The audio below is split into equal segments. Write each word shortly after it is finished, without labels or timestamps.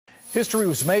History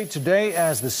was made today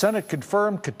as the Senate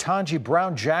confirmed Ketanji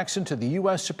Brown Jackson to the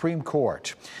U.S. Supreme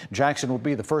Court. Jackson will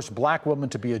be the first black woman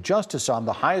to be a justice on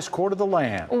the highest court of the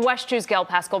land. West 2's Gail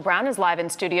Pascal Brown is live in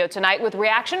studio tonight with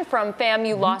reaction from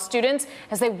FAMU law students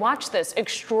as they watch this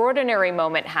extraordinary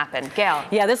moment happen. Gail.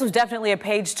 Yeah, this was definitely a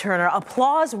page-turner.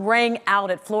 Applause rang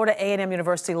out at Florida A&M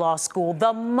University Law School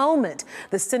the moment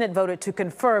the Senate voted to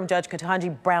confirm Judge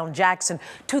Ketanji Brown Jackson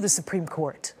to the Supreme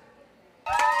Court.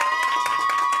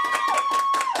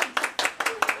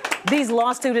 These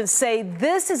law students say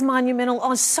this is monumental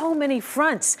on so many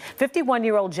fronts.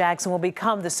 51-year-old Jackson will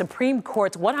become the Supreme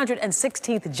Court's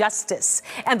 116th justice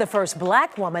and the first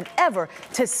black woman ever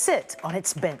to sit on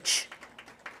its bench.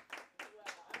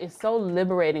 It's so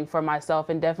liberating for myself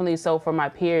and definitely so for my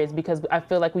peers, because I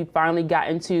feel like we finally got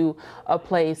into a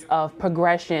place of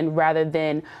progression rather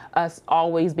than us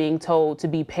always being told to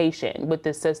be patient with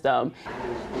this system.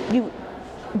 You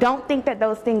don't think that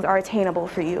those things are attainable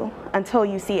for you until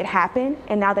you see it happen.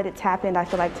 And now that it's happened, I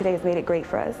feel like today has made it great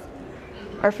for us,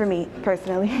 or for me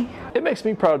personally. It makes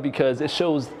me proud because it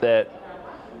shows that,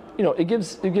 you know, it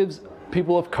gives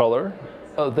people of color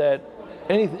that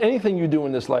anything you do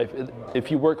in this life,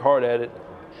 if you work hard at it,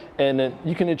 and then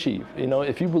you can achieve. You know,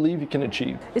 if you believe, you can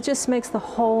achieve. It just makes the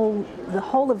whole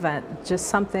event just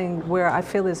something where I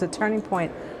feel is a turning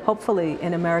point, hopefully,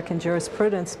 in American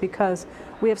jurisprudence, because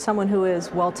we have someone who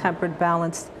is well-tempered,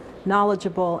 balanced,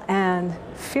 knowledgeable, and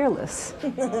fearless.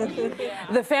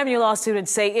 The FAMU law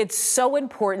students say it's so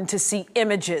important to see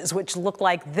images which look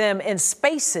like them in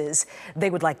spaces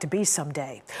they would like to be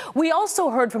someday. We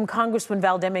also heard from Congressman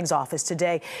Val Deming's office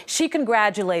today. She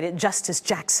congratulated Justice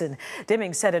Jackson.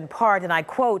 Deming said in part, and I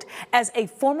quote, "As a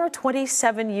former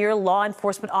 27-year law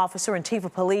enforcement officer and chief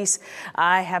of police,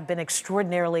 I have been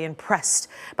extraordinarily impressed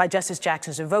by Justice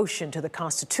Jackson's devotion to the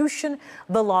Constitution,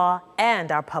 the law,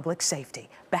 and our public safety."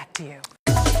 Back to you.